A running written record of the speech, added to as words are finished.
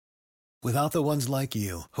Without the ones like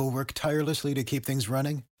you, who work tirelessly to keep things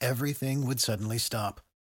running, everything would suddenly stop.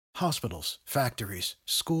 Hospitals, factories,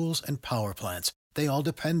 schools, and power plants, they all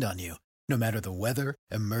depend on you. No matter the weather,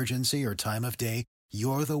 emergency, or time of day,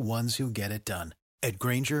 you're the ones who get it done. At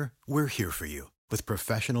Grainger, we're here for you with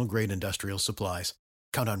professional-grade industrial supplies.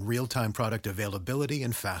 Count on real-time product availability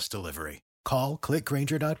and fast delivery. Call, click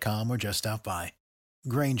Grainger.com, or just stop by.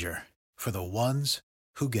 Grainger, for the ones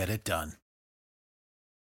who get it done.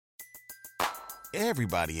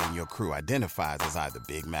 Everybody in your crew identifies as either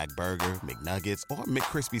Big Mac Burger, McNuggets, or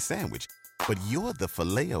McCrispy Sandwich. But you're the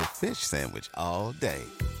Filet-O-Fish Sandwich all day.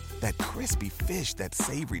 That crispy fish, that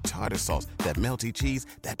savory tartar sauce, that melty cheese,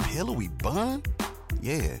 that pillowy bun.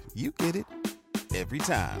 Yeah, you get it. Every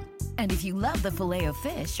time. And if you love the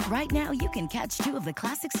Filet-O-Fish, right now you can catch two of the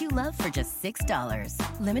classics you love for just $6.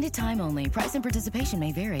 Limited time only. Price and participation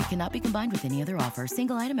may vary. Cannot be combined with any other offer.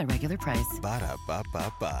 Single item at regular price.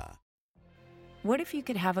 Ba-da-ba-ba-ba. What if you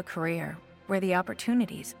could have a career where the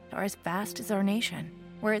opportunities are as vast as our nation,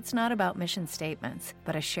 where it's not about mission statements,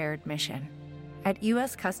 but a shared mission? At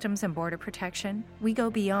U.S. Customs and Border Protection, we go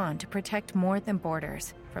beyond to protect more than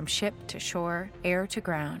borders. From ship to shore, air to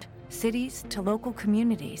ground, cities to local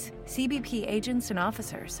communities, CBP agents and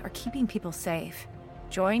officers are keeping people safe.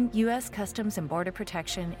 Join U.S. Customs and Border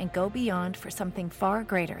Protection and go beyond for something far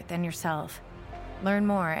greater than yourself. Learn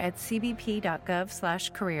more at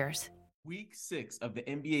cbp.gov/careers. Week 6 of the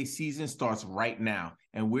NBA season starts right now,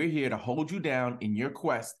 and we're here to hold you down in your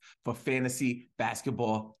quest for fantasy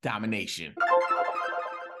basketball domination.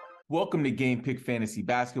 Welcome to Game Pick Fantasy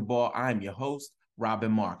Basketball. I'm your host,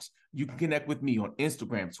 Robin Marks. You can connect with me on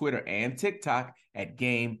Instagram, Twitter, and TikTok at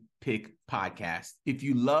Game Pick Podcast. If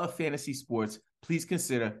you love fantasy sports, please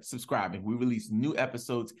consider subscribing. We release new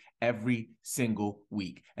episodes every single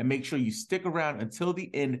week. And make sure you stick around until the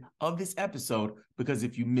end of this episode, because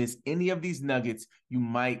if you miss any of these nuggets, you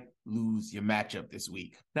might lose your matchup this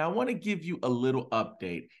week. Now, I want to give you a little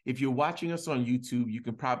update. If you're watching us on YouTube, you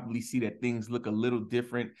can probably see that things look a little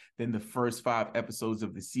different than the first 5 episodes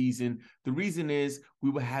of the season. The reason is we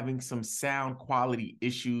were having some sound quality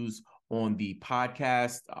issues on the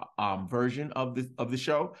podcast version of the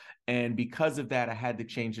show, and because of that, I had to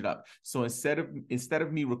change it up. So instead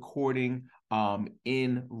of me recording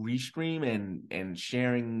in Restream and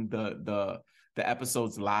sharing the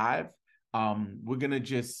episodes live, we're gonna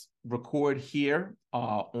just record here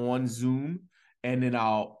on Zoom, and then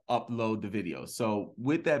I'll upload the video. So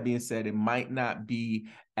with that being said, it might not be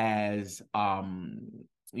as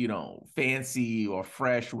fancy or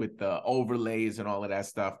fresh with the overlays and all of that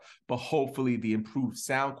stuff, but hopefully the improved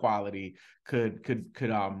sound quality could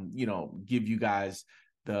give you guys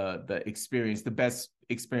the experience, the best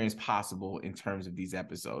experience possible in terms of these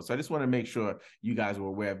episodes. So I just want to make sure you guys were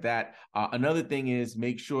aware of that. Another thing is,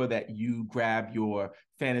 make sure that you grab your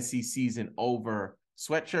fantasy season over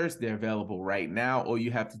sweatshirts. They're available right now. All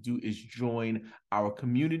you have to do is join our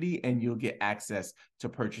community and you'll get access to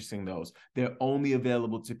purchasing those. They're only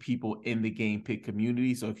available to people in the Game Pick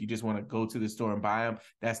community. So if you just want to go to the store and buy them,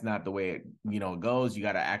 that's not the way it goes. You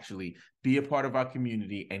got to actually be a part of our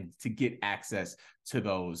community and to get access to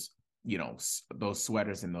those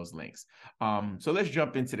sweaters and those links. So let's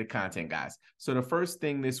jump into the content, guys. So the first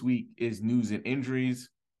thing this week is news and injuries.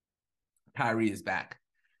 Kyrie is back.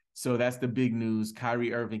 So that's the big news.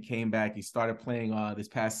 Kyrie Irving came back. He started playing this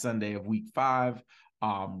past Sunday of week 5.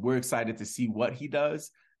 We're excited to see what he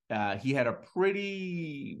does. He had a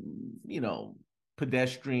pretty,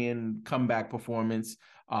 pedestrian comeback performance,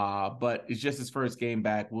 but it's just his first game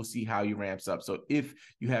back. We'll see how he ramps up. So if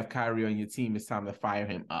you have Kyrie on your team, it's time to fire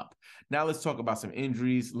him up. Now let's talk about some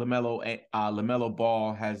injuries. LaMelo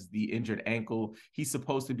Ball has the injured ankle. He's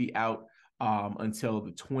supposed to be out until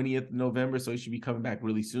the 20th of November, so he should be coming back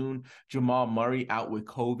really soon. Jamal Murray out with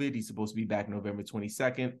COVID. He's supposed to be back November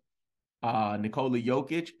 22nd. Nikola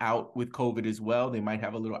Jokic out with COVID as well. They might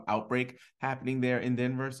have a little outbreak happening there in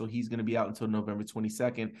Denver, so he's going to be out until November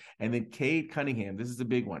 22nd. And then Cade Cunningham, this is a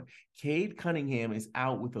big one. Cade Cunningham is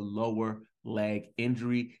out with a lower leg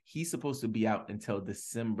injury. He's supposed to be out until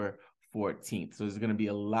December 14th. So there's going to be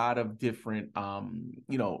a lot of different,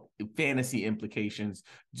 fantasy implications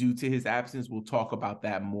due to his absence. We'll talk about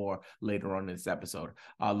that more later on in this episode.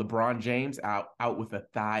 LeBron James out with a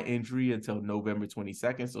thigh injury until November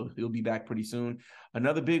 22nd. So he'll be back pretty soon.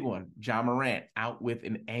 Another big one, Ja Morant out with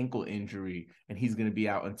an ankle injury, and he's going to be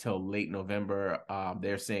out until late November.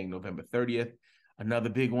 They're saying November 30th. Another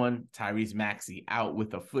big one, Tyrese Maxey out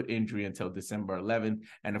with a foot injury until December 11th.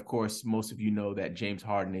 And of course, most of you know that James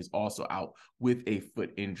Harden is also out with a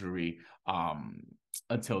foot injury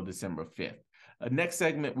until December 5th. Next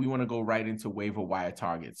segment, we want to go right into waiver wire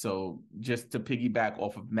targets. So just to piggyback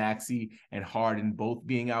off of Maxey and Harden both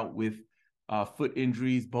being out with foot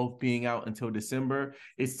injuries, both being out until December,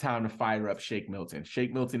 it's time to fire up Shake Milton.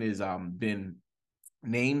 Shake Milton has been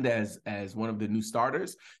named as one of the new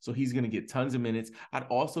starters, so he's going to get tons of minutes. I'd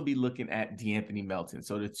also be looking at DeAnthony Melton.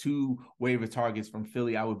 So the two waiver targets from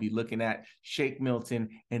Philly I would be looking at, Shake Milton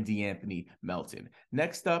and DeAnthony Melton.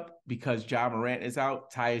 Next up, because Ja Morant is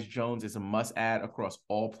out, Tyus Jones is a must-add across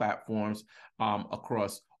all platforms,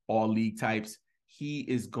 across all league types. He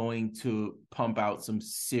is going to pump out some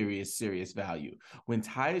serious value. When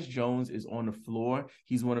Tyus Jones is on the floor,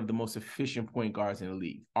 he's one of the most efficient point guards in the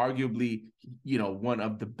league. Arguably, one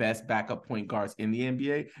of the best backup point guards in the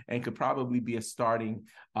NBA, and could probably be a starting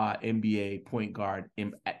NBA point guard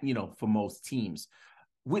for most teams.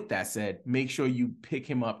 With that said, make sure you pick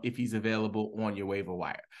him up if he's available on your waiver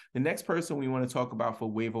wire. The next person we want to talk about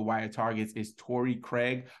for waiver wire targets is Torrey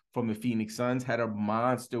Craig from the Phoenix Suns. Had a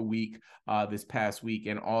monster week this past week,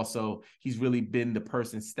 and also he's really been the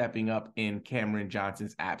person stepping up in Cameron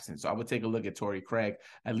Johnson's absence. So I would take a look at Torrey Craig,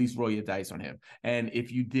 at least roll your dice on him. And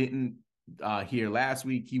if you didn't hear last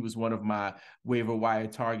week, he was one of my waiver wire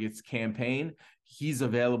targets campaign. He's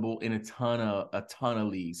available in a ton of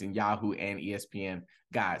leagues in Yahoo and ESPN.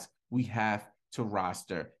 Guys, we have to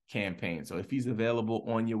roster campaign. So if he's available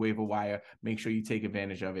on your waiver wire, make sure you take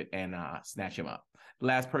advantage of it and snatch him up. The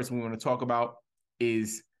last person we want to talk about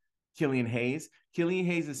is Killian Hayes. Killian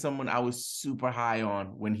Hayes is someone I was super high on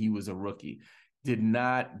when he was a rookie. Did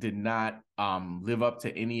not live up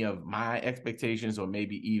to any of my expectations, or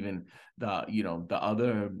maybe even the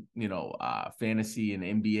other fantasy and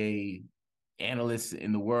NBA analysts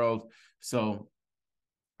in the world. So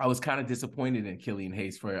I was kind of disappointed in Killian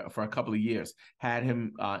Hayes for a couple of years. Had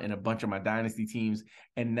him in a bunch of my dynasty teams,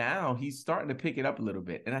 and now he's starting to pick it up a little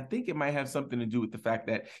bit. And I think it might have something to do with the fact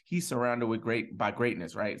that he's surrounded by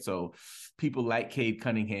greatness, right? So people like Cade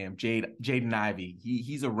Cunningham, Jaden Ivey,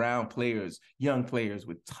 he's around young players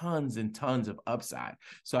with tons and tons of upside.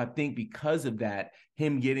 So I think because of that,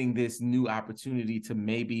 him getting this new opportunity to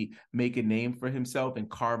maybe make a name for himself and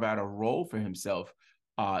carve out a role for himself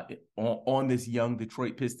on this young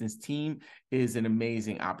Detroit Pistons team is an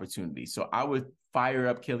amazing opportunity. So I would fire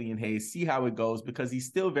up Killian Hayes, see how it goes, because he's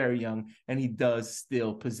still very young and he does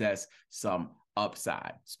still possess some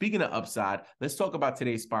upside. Speaking of upside, let's talk about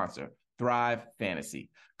today's sponsor, Thrive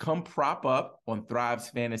Fantasy. Come prop up on Thrive's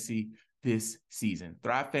Fantasy this season.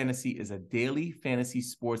 Thrive Fantasy is a daily fantasy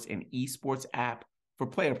sports and esports app for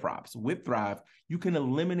player props. With Thrive, you can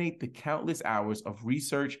eliminate the countless hours of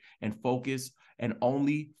research and focus and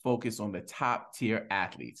only focus on the top tier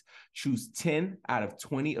athletes. Choose 10 out of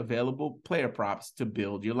 20 available player props to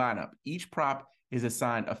build your lineup. Each prop is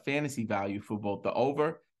assigned a fantasy value for both the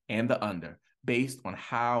over and the under, based on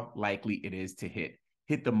how likely it is to hit.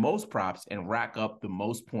 Hit the most props and rack up the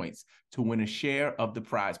most points to win a share of the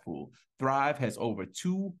prize pool. Thrive has over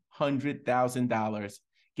 $200,000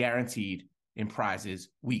 guaranteed in prizes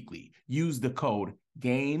weekly. Use the code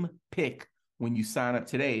GAMEPICK when you sign up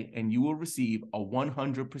today, and you will receive a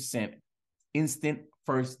 100% instant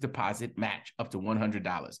first deposit match up to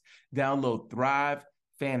 $100. Download Thrive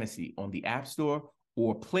Fantasy on the App Store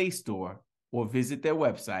or Play Store, or visit their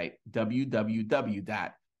website,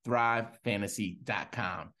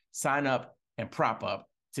 www.thrivefantasy.com. Sign up and prop up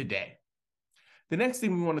today. The next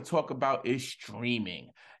thing we want to talk about is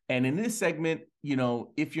streaming. And in this segment,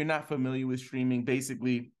 if you're not familiar with streaming,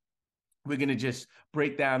 basically, we're going to just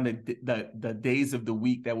break down the days of the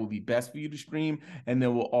week that will be best for you to stream. And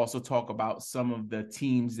then we'll also talk about some of the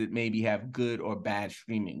teams that maybe have good or bad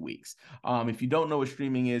streaming weeks. If you don't know what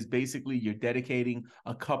streaming is, basically you're dedicating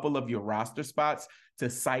a couple of your roster spots to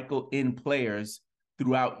cycle in players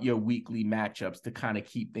throughout your weekly matchups to kind of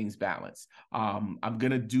keep things balanced. I'm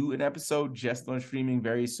going to do an episode just on streaming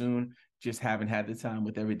very soon. Just haven't had the time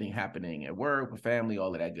with everything happening at work, with family,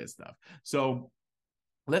 all of that good stuff. So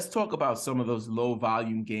let's talk about some of those low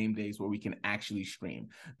volume game days where we can actually stream.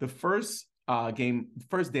 The first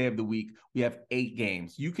day of the week, we have 8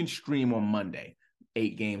 games. You can stream on Monday,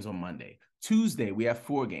 8 games on Monday. Tuesday, we have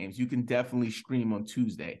 4 games. You can definitely stream on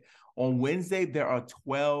Tuesday. On Wednesday, there are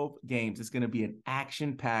 12 games. It's going to be an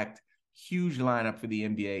action-packed, huge lineup for the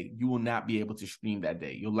NBA. You will not be able to stream that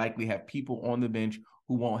day. You'll likely have people on the bench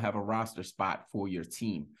who won't have a roster spot for your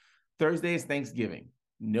team. Thursday is Thanksgiving.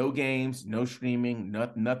 No games, no streaming,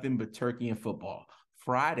 nothing but turkey and football.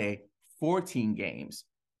 Friday, 14 games.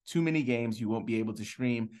 Too many games, you won't be able to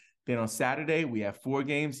stream. Then on Saturday, we have 4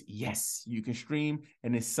 games. Yes, you can stream.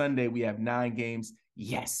 And then Sunday, we have 9 games.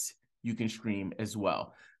 Yes, you can stream as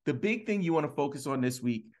well. The big thing you want to focus on this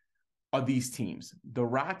week, are these teams: the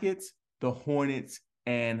Rockets, the Hornets,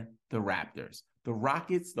 and the Raptors. The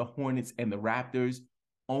Rockets, the Hornets, and the Raptors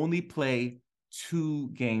only play 2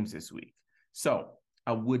 games this week. So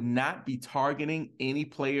I would not be targeting any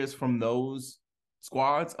players from those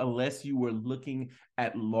squads unless you were looking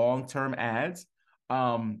at long-term ads.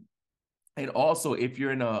 And also, if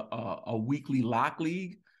you're in a weekly lock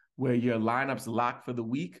league where your lineup's locked for the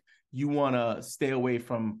week, you want to stay away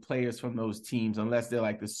from players from those teams unless they're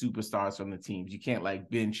like the superstars from the teams. You can't like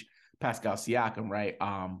bench Pascal Siakam, right?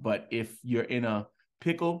 But if you're in a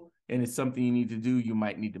pickle and it's something you need to do, you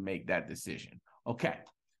might need to make that decision. Okay.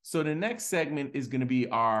 So the next segment is going to be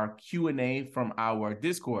our Q&A from our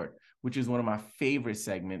Discord, which is one of my favorite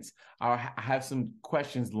segments. I have some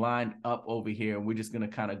questions lined up over here, and we're just going to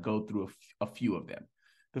kind of go through a few of them.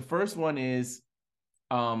 The first one is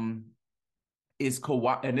Kawhi,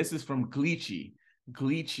 and this is from Gleechy.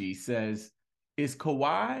 Gleechy says, is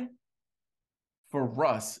Kawhi for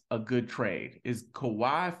Russ a good trade? Is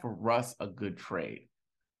Kawhi for Russ a good trade?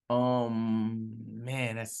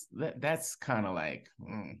 Man, that's kind of like,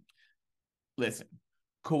 listen,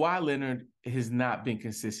 Kawhi Leonard has not been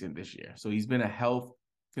consistent this year. So he's been a health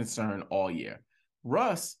concern all year.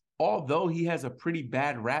 Russ, although he has a pretty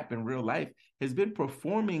bad rap in real life, has been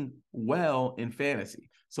performing well in fantasy.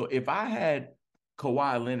 So if I had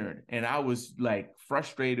Kawhi Leonard and I was like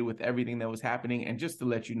frustrated with everything that was happening, and just to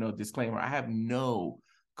let you know, disclaimer, I have no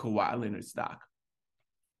Kawhi Leonard stock.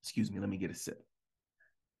 Excuse me, let me get a sip.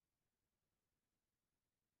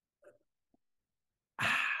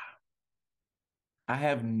 I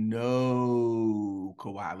have no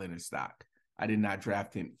Kawhi Leonard stock. I did not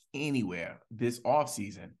draft him anywhere this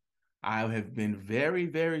offseason. I have been very,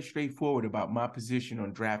 very straightforward about my position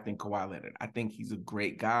on drafting Kawhi Leonard. I think he's a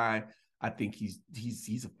great guy. I think he's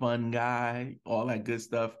a fun guy, all that good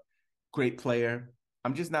stuff. Great player.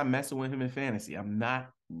 I'm just not messing with him in fantasy. I'm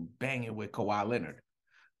not banging with Kawhi Leonard.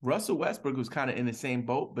 Russell Westbrook was kind of in the same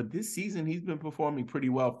boat, but this season he's been performing pretty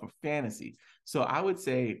well for fantasy. So I would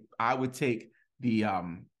say I would take the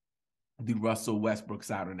Russell Westbrook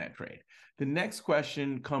side on that trade. The next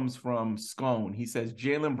question comes from Scone. He says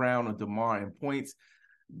Jaylen Brown or DeMar in points.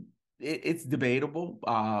 It's debatable,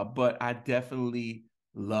 but I definitely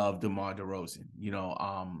love DeMar DeRozan.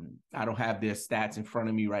 I don't have their stats in front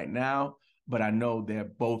of me right now, but I know they're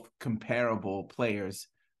both comparable players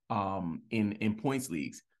in points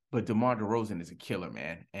leagues. But DeMar DeRozan is a killer,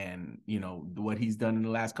 man. And, what he's done in the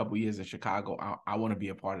last couple of years in Chicago, I want to be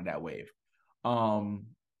a part of that wave.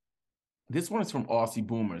 This one is from Aussie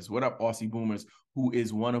Boomers. What up, Aussie Boomers, who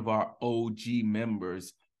is one of our OG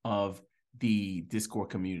members of the Discord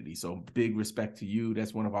community. So big respect to you.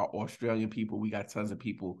 That's one of our Australian people. We got tons of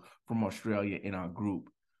people from Australia in our group.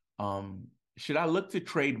 Should I look to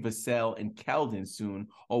trade Vassell and Keldon soon,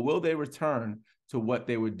 or will they return to what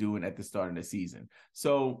they were doing at the start of the season?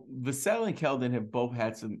 So Vassell and Keldon have both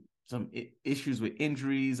had some issues with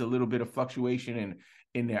injuries, a little bit of fluctuation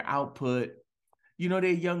in their output. They're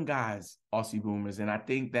young guys, Aussie Boomers, and I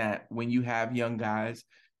think that when you have young guys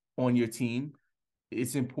on your team,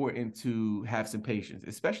 it's important to have some patience,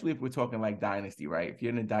 especially if we're talking like dynasty, right? If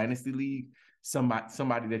you're in a dynasty league,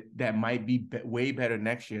 somebody that might be way better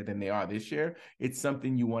next year than they are this year, it's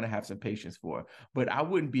something you want to have some patience for. But I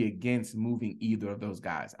wouldn't be against moving either of those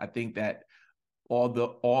guys. I think that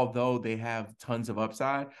although they have tons of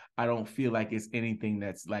upside, I don't feel like it's anything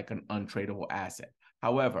that's like an untradeable asset.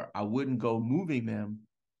 However, I wouldn't go moving them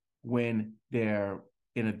when they're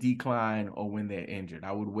in a decline or when they're injured.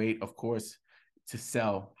 I would wait, of course, to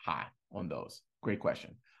sell high on those. Great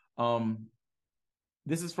question.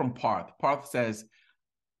 This is from Parth. Parth says,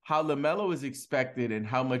 how LaMelo is expected and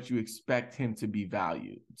how much you expect him to be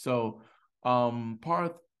valued. So,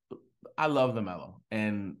 Parth, I love LaMelo,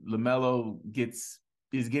 and LaMelo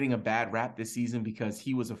is getting a bad rap this season because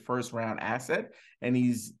he was a first-round asset and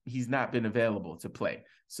he's not been available to play.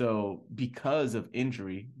 So because of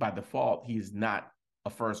injury, by default, he's not a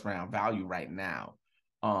first-round value right now.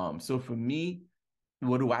 So for me,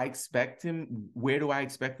 what do I expect him? Where do I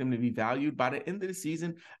expect him to be valued? By the end of the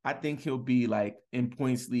season, I think he'll be like in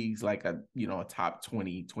points leagues, like a top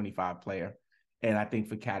 20, 25 player. And I think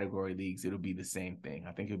for category leagues, it'll be the same thing.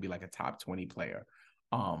 I think he'll be like a top 20 player.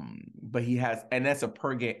 But he has, and that's a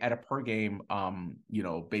per game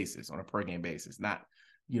basis, on a per game basis, not,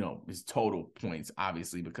 his total points,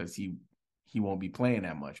 obviously, because he won't be playing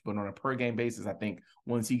that much. But on a per game basis, I think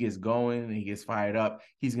once he gets going and he gets fired up,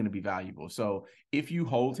 he's going to be valuable. So if you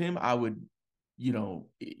hold him, I would,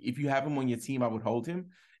 if you have him on your team, I would hold him.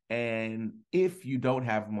 And if you don't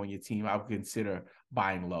have him on your team, I would consider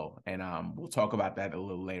buying low. And we'll talk about that a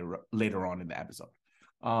little later on in the episode.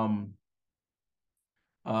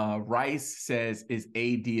 Rice says, is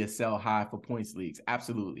AD a sell high for points leagues?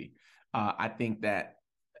 Absolutely. I think that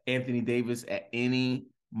Anthony Davis at any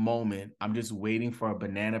moment, I'm just waiting for a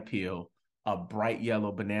banana peel, a bright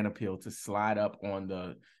yellow banana peel to slide up on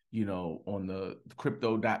the, on the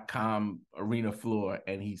crypto.com arena floor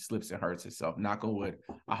and he slips and hurts himself. Knock on wood.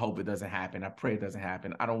 I hope it doesn't happen. I pray it doesn't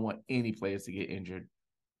happen. I don't want any players to get injured.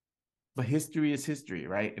 But history is history,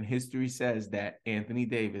 right? And history says that Anthony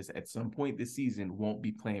Davis at some point this season won't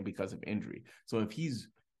be playing because of injury. So if he's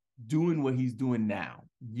doing what he's doing now,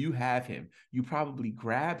 you have him. You probably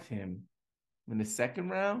grabbed him in the second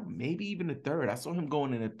round, maybe even the third. I saw him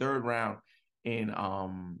going in the third round in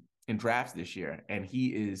drafts this year, and he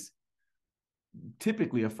is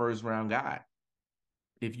typically a first round guy.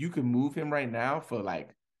 If you can move him right now for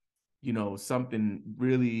something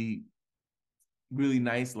really, really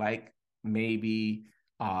nice, like maybe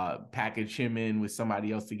package him in with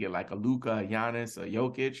somebody else to get like a Luka, a Giannis, a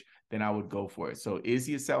Jokic, then I would go for it. So is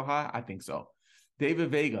he a sell high? I think so.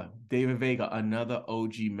 David Vega, another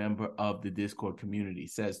OG member of the Discord community,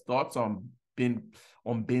 says thoughts on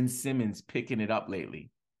Ben Simmons picking it up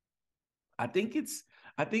lately. I think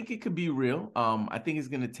it could be real. I think it's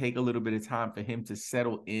going to take a little bit of time for him to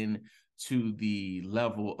settle in to the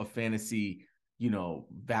level of fantasy,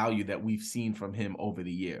 value that we've seen from him over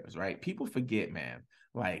the years, right? People forget, man,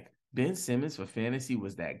 like Ben Simmons for fantasy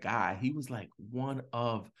was that guy. He was like one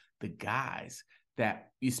of the guys that,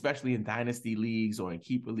 especially in dynasty leagues or in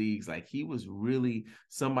keeper leagues, like he was really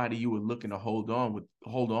somebody you were looking to hold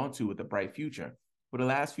on to with a bright future. For the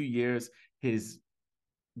last few years, his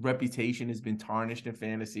reputation has been tarnished in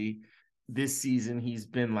fantasy. This season, he's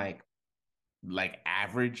been like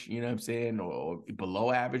average, you know what I'm saying, or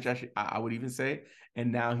below average, I would even say.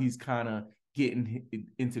 And now he's kind of getting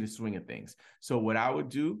into the swing of things. So what I would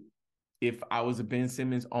do if I was a Ben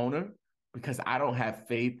Simmons owner, because I don't have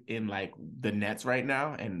faith in like the Nets right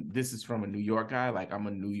now, and this is from a New York guy, like I'm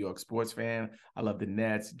a New York sports fan. I love the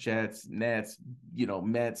Nets, Jets, Nets,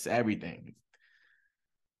 Mets, everything.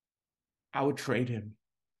 I would trade him.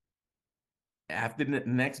 After the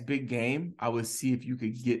next big game, I would see if you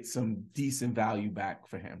could get some decent value back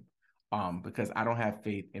for him, because I don't have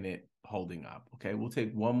faith in it holding up. Okay, we'll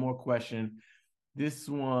take one more question. This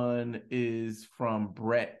one is from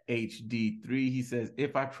Brett HD3. He says,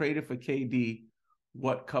 if I traded for KD,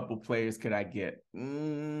 what couple players could I get?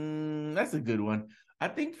 That's a good one. I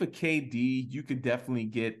think for KD, you could definitely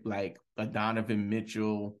get like a Donovan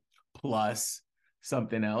Mitchell plus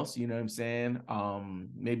something else. You know what I'm saying?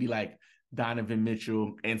 Maybe like Donovan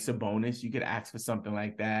Mitchell and Sabonis. You could ask for something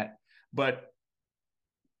like that. But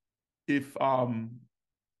if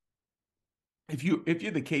you're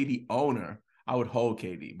the KD owner, I would hold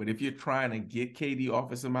KD. But if you're trying to get KD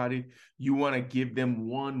off of somebody, you want to give them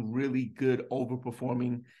one really good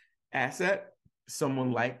overperforming asset,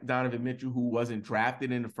 someone like Donovan Mitchell, who wasn't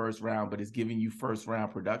drafted in the first round, but is giving you first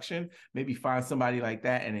round production. Maybe find somebody like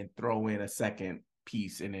that and then throw in a second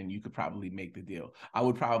piece, and then you could probably make the deal. I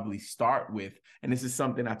would probably start with, and this is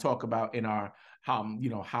something I talk about in our how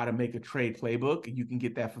to make a trade playbook. You can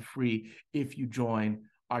get that for free if you join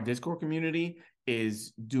our Discord community,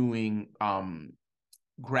 is doing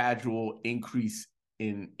gradual increase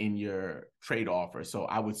in your trade offer. So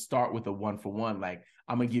I would start with a 1-for-1, like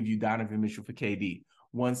I'm gonna give you Donovan Mitchell for KD.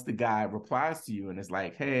 Once the guy replies to you and is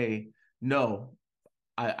like, hey, no,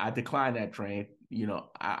 I decline that trade,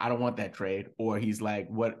 I don't want that trade, or he's like,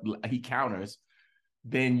 what, he counters,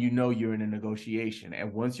 then you're in a negotiation.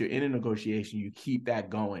 And once you're in a negotiation, you keep that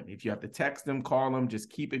going. If you have to text them, call them, just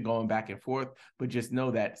keep it going back and forth. But just know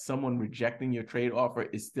that someone rejecting your trade offer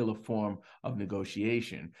is still a form of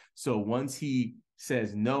negotiation. So once he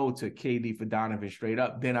says no to KD for Donovan straight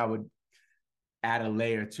up, then I would add a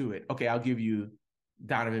layer to it. Okay, I'll give you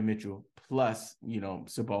Donovan Mitchell plus,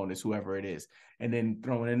 Sabonis, whoever it is, and then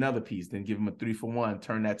throw in another piece, then give him a 3-for-1,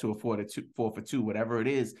 turn that to a 4-for-2, whatever it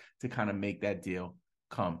is, to kind of make that deal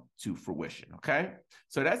come to fruition. Okay,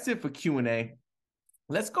 so that's it for Q&A.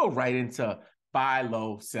 Let's go right into buy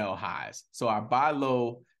low, sell highs. So our buy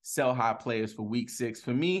low, sell high players for week 6.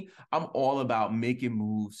 For me, I'm all about making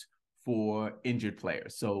moves for injured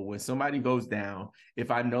players. So when somebody goes down, if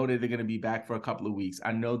I know that they're going to be back for a couple of weeks,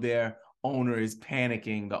 I know their owner is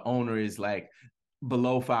panicking. The owner is like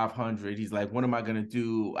below 500. He's like, what am I going to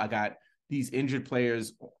do? I got these injured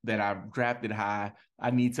players that I've drafted high.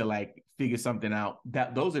 I need to like figure something out.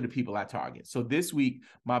 Those are the people I target. So this week,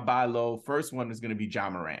 my buy low, first one is going to be Ja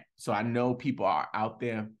Morant. So I know people are out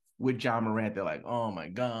there with Ja Morant. They're like, oh my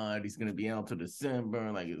God, he's going to be out till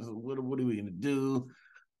December. Like, what are we going to do?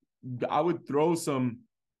 I would throw some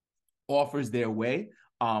offers their way.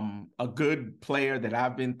 A good player that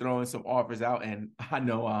I've been throwing some offers out, and I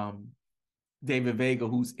know David Vega,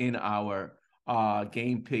 who's in our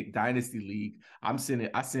game pick dynasty league, I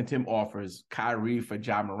sent him offers, Kyrie for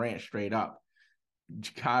Ja Morant straight up.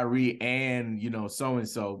 Kyrie and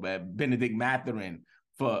so Benedict Mathurin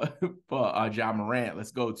for Ja Morant.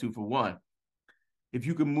 Let's go 2-for-1. If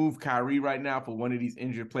you can move Kyrie right now for one of these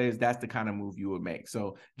injured players, that's the kind of move you would make.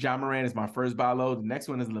 So Ja Morant is my first buy low. The next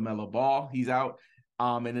one is LaMelo Ball. He's out.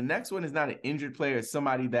 And the next one is not an injured player. It's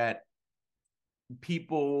somebody that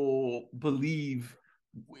people believe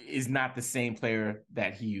is not the same player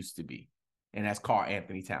that he used to be. And that's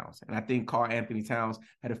Karl-Anthony Towns. And I think Karl-Anthony Towns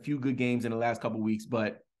had a few good games in the last couple of weeks,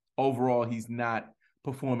 but overall, he's not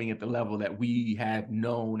performing at the level that we had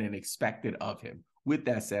known and expected of him. With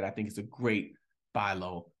that said, I think it's a great buy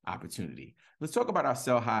low opportunity. Let's talk about our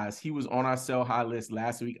sell highs. He was on our sell high list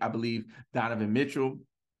last week. I believe Donovan Mitchell,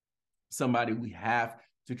 somebody we have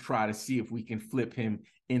to try to see if we can flip him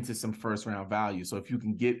into some first round value. So if you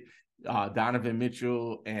can get Donovan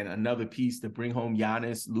Mitchell and another piece to bring home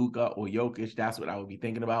Giannis, Luka, or Jokic, that's what I would be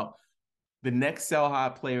thinking about. The next sell high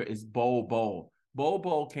player is Bol Bol. Bol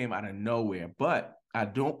Bol came out of nowhere, but I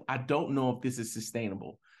don't know if this is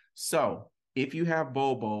sustainable. So if you have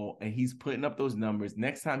Bol Bol and he's putting up those numbers,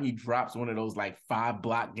 next time he drops one of those like 5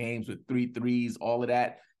 block games with 3 threes, all of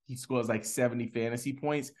that, he scores like 70 fantasy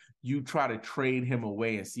points, you try to trade him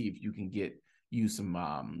away and see if you can get you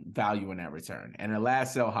some value in that return. And the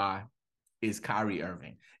last sell high is Kyrie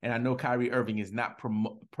Irving. And I know Kyrie Irving is not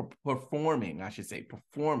performing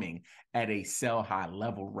at a sell high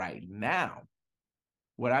level right now.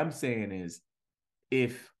 What I'm saying is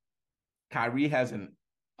if Kyrie has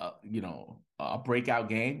a breakout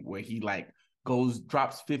game where he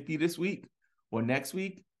drops 50 this week or next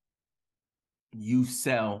week, you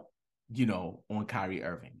sell, on Kyrie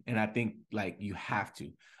Irving. And I think you have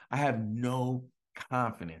to. I have no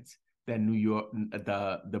confidence that New York,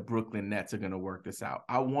 the Brooklyn Nets are going to work this out.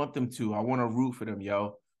 I want them to. I want to root for them,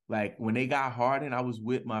 yo. Like when they got Harden, I was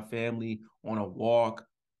with my family on a walk.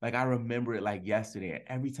 Like I remember it like yesterday. And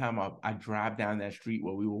every time I drive down that street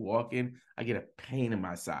where we were walking, I get a pain in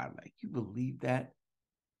my side. Like, you believe that?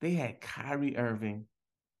 They had Kyrie Irving,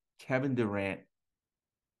 Kevin Durant,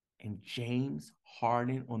 and James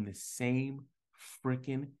Harden on the same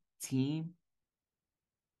freaking team.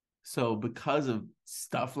 So because of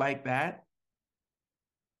stuff like that,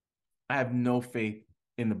 I have no faith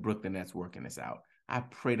in the Brooklyn Nets working this out. I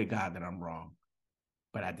pray to God that I'm wrong,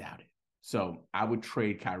 but I doubt it. So I would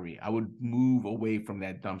trade Kyrie. I would move away from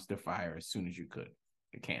that dumpster fire as soon as you could.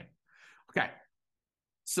 You can. Okay.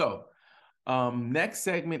 So next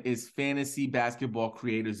segment is Fantasy Basketball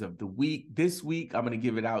Creators of the Week. This week, I'm going to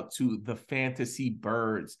give it out to the Fantasy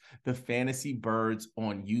Birds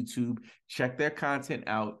on YouTube. Check their content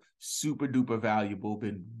out. Super duper valuable.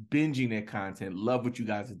 Been binging their content. Love what you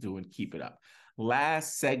guys are doing. Keep it up.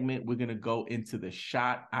 Last segment, we're going to go into the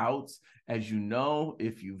shout outs. As you know,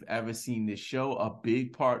 if you've ever seen this show, a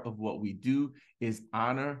big part of what we do is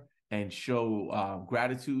honor and show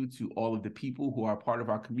gratitude to all of the people who are part of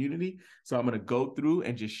our community. So I'm going to go through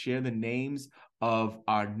and just share the names of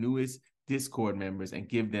our newest Discord members and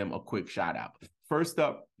give them a quick shout out. First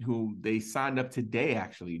up, who they signed up today,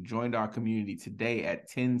 actually joined our community today at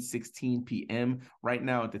 10:16 p.m. Right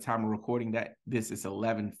now, at the time of recording this is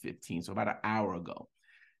 11:15, so about an hour ago.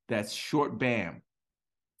 That's Short Bam.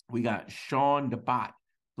 We got Sean DeBot,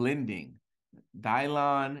 Blending,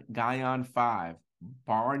 Dylon Guyon 5,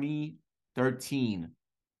 Barney 13,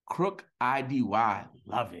 Crook IDY,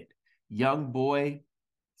 love it. Young Boy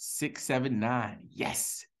 679,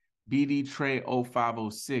 yes. BD Trey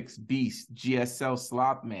 0506, Beast, GSL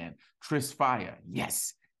Slothman, Tris Fire,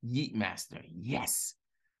 yes. Yeet Master, yes.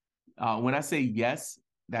 When I say yes,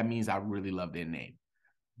 that means I really love their name.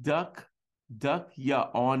 Duck ya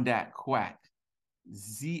on that quack.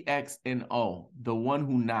 ZXNO, the one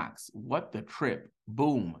who knocks. What the trip?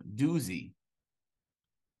 Boom, doozy.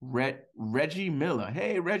 Reggie Miller.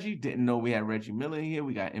 Hey, Reggie. Didn't know we had Reggie Miller here.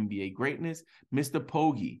 We got NBA greatness. Mr.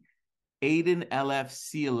 Poggi. Aiden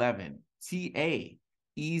LFC11. TA.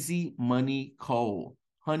 Easy Money Cole.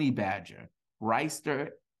 Honey Badger. Reister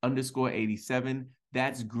 _87.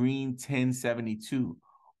 That's Green 1072.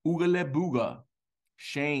 Oogale Booga.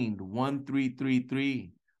 Shane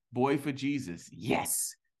 1333. Boy for Jesus.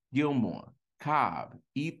 Yes. Gilmore. Cobb.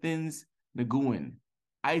 Ethan's Naguin.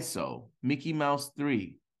 ISO. Mickey Mouse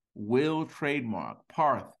 3. Will Trademark.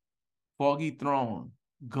 Parth. Foggy Throne.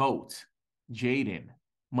 Goat. Jaden.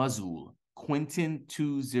 Muzzle. Quentin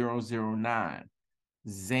 2009.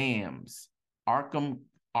 Zams. Arkham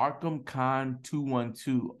Khan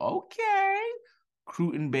 212. Okay.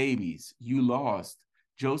 Cruton Babies, You Lost.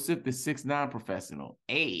 Joseph the 6'9 Professional.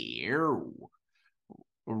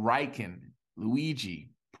 Riken,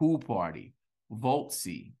 Luigi, Pool Party,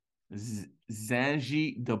 Voltsi,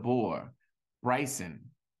 Zanji Dabor, Bryson,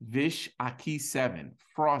 Vish Aki 7,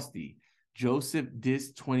 Frosty, Joseph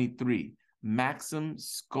Dis 23, Maxim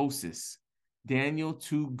Scosis, Daniel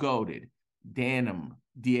 2 Goated, Danum,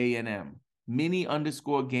 DANM, Mini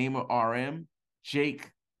 _Gamer RM,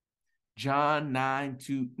 Jake, John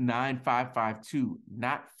 929552,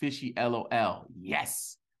 Not Fishy LOL,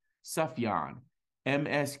 yes, Sufyan,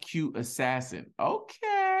 MSQ Assassin,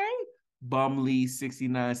 okay, Bumlee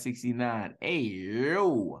 6969,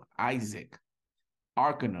 Ayo, Isaac,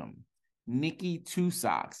 Arcanum, Nikki Two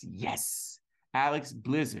Socks, yes, Alex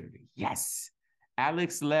Blizzard, yes,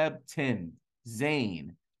 Alex Leb 10,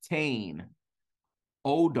 Zane, Tane,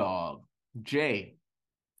 O-Dog, J,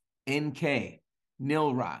 NK,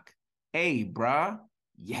 Nilrock, hey, bruh,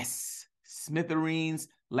 yes, Smithereens,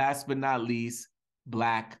 last but not least,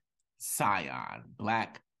 Black Scion,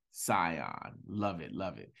 love it,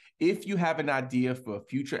 love it. If you have an idea for a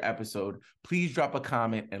future episode, please drop a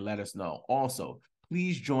comment and let us know. Also,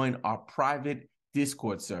 please join our private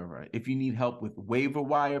Discord server if you need help with waiver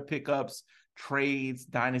wire pickups, trades,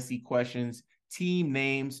 dynasty questions, team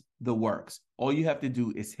names, the works. All you have to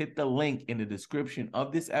do is hit the link in the description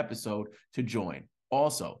of this episode to join.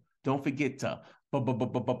 Also, don't forget to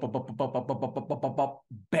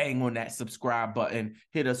bang on that subscribe button,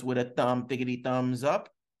 hit us with a thumbs up,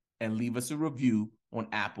 and leave us a review on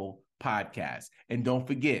Apple Podcasts. And don't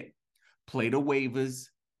forget, play the waivers,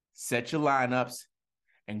 set your lineups,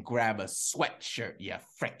 and grab a sweatshirt, you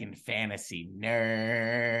freaking fantasy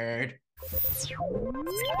nerd.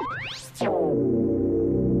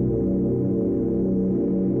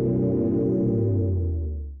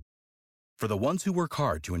 For the ones who work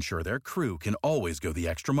hard to ensure their crew can always go the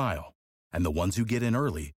extra mile, and the ones who get in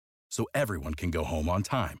early so everyone can go home on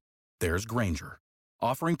time, there's Grainger,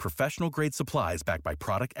 offering professional-grade supplies backed by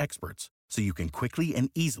product experts so you can quickly and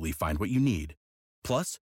easily find what you need.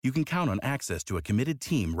 Plus, you can count on access to a committed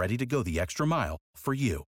team ready to go the extra mile for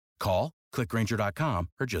you. Call, click Grainger.com,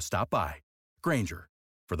 or just stop by. Grainger,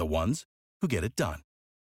 for the ones who get it done.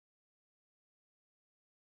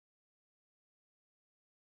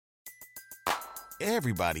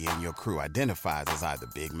 Everybody in your crew identifies as either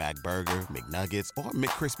Big Mac Burger, McNuggets, or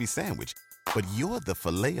McCrispy Sandwich. But you're the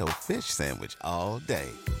Filet-O-Fish Sandwich all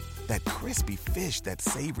day. That crispy fish, that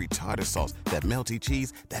savory tartar sauce, that melty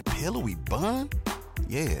cheese, that pillowy bun.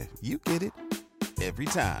 Yeah, you get it. Every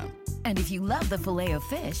time. And if you love the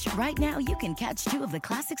Filet-O-Fish, right now you can catch two of the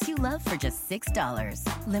classics you love for just $6.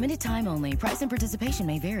 Limited time only. Price and participation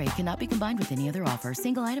may vary. Cannot be combined with any other offer.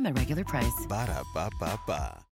 Single item at regular price. Ba-da-ba-ba-ba.